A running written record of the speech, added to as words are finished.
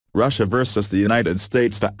Russia versus the United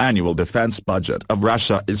States. The annual defense budget of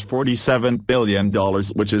Russia is $47 billion,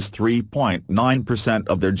 which is 3.9%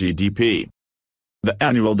 of their GDP. The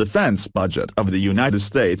annual defense budget of the United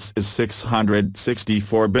States is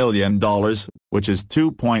 $664 billion, which is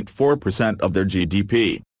 2.4% of their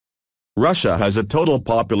GDP. Russia has a total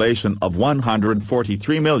population of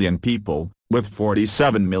 143 million people, with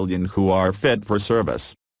 47 million who are fit for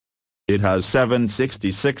service. It has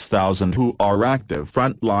 766,000 who are active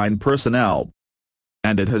frontline personnel.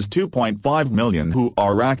 And it has 2.5 million who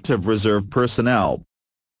are active reserve personnel.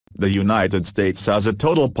 The United States has a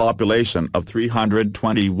total population of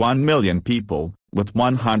 321 million people, with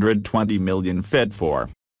 120 million fit for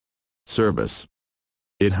service.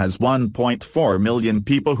 It has 1.4 million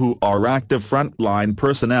people who are active frontline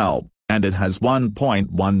personnel, and it has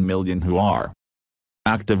 1.1 million who are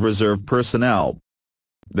active reserve personnel.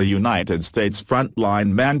 The United States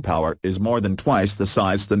frontline manpower is more than twice the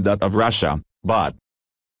size than that of Russia, but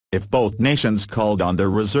if both nations called on their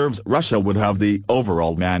reserves, Russia would have the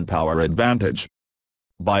overall manpower advantage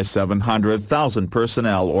by 700,000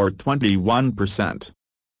 personnel or 21%.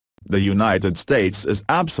 The United States is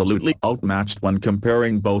absolutely outmatched when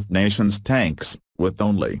comparing both nations' tanks, with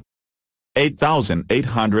only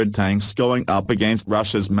 8,800 tanks going up against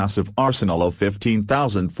Russia's massive arsenal of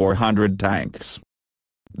 15,400 tanks.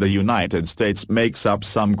 The United States makes up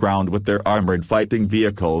some ground with their armored fighting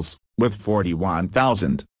vehicles, with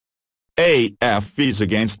 41,000 AFVs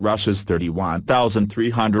against Russia's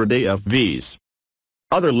 31,300 AFVs.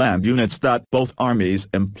 Other land units that both armies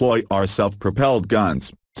employ are self-propelled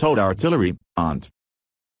guns, towed artillery, and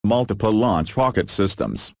multiple launch rocket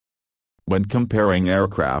systems. When comparing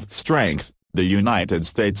aircraft strength, the United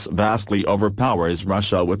States vastly overpowers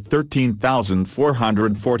Russia with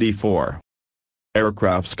 13,444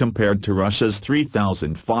 aircrafts compared to Russia's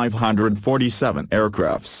 3,547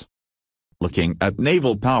 aircrafts. Looking at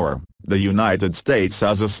naval power, the United States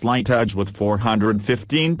has a slight edge with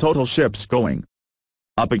 415 total ships going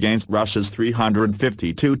up against Russia's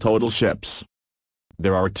 352 total ships.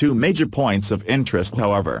 There are two major points of interest,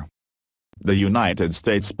 however. The United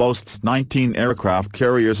States boasts 19 aircraft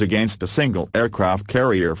carriers against a single aircraft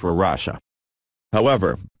carrier for Russia.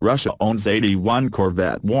 However, Russia owns 81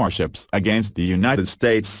 corvette warships against the United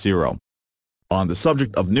States 0. On the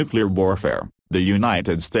subject of nuclear warfare, the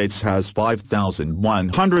United States has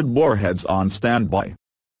 5,100 warheads on standby.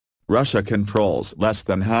 Russia controls less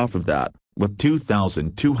than half of that, with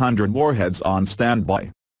 2,200 warheads on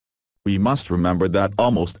standby. We must remember that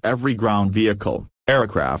almost every ground vehicle,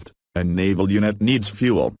 aircraft, and naval unit needs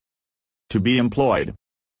fuel to be employed.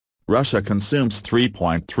 Russia consumes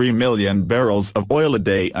 3.3 million barrels of oil a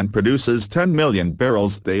day and produces 10 million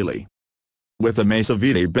barrels daily, with a massive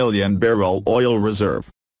 80 billion barrel oil reserve.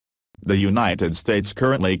 The United States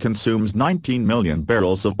currently consumes 19 million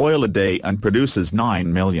barrels of oil a day and produces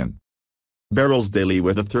 9 million barrels daily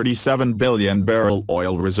with a 37 billion barrel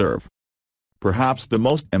oil reserve. Perhaps the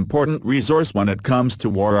most important resource when it comes to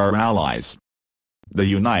war are allies. The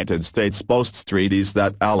United States boasts treaties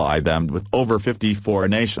that ally them with over 54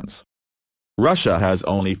 nations. Russia has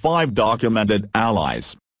only 5 documented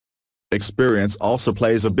allies. Experience also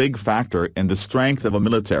plays a big factor in the strength of a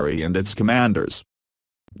military and its commanders.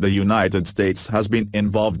 The United States has been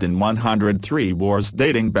involved in 103 wars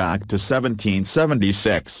dating back to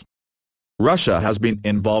 1776. Russia has been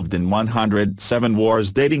involved in 107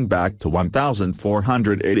 wars dating back to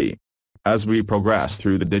 1480. As we progress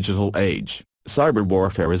through the digital age, cyber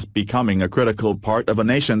warfare is becoming a critical part of a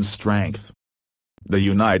nation's strength. The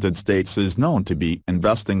United States is known to be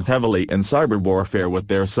investing heavily in cyber warfare with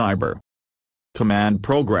their Cyber Command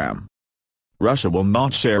program. Russia will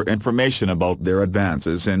not share information about their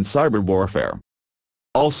advances in cyber warfare.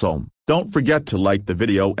 Also, don't forget to like the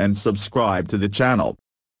video and subscribe to the channel.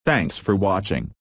 Thanks for watching.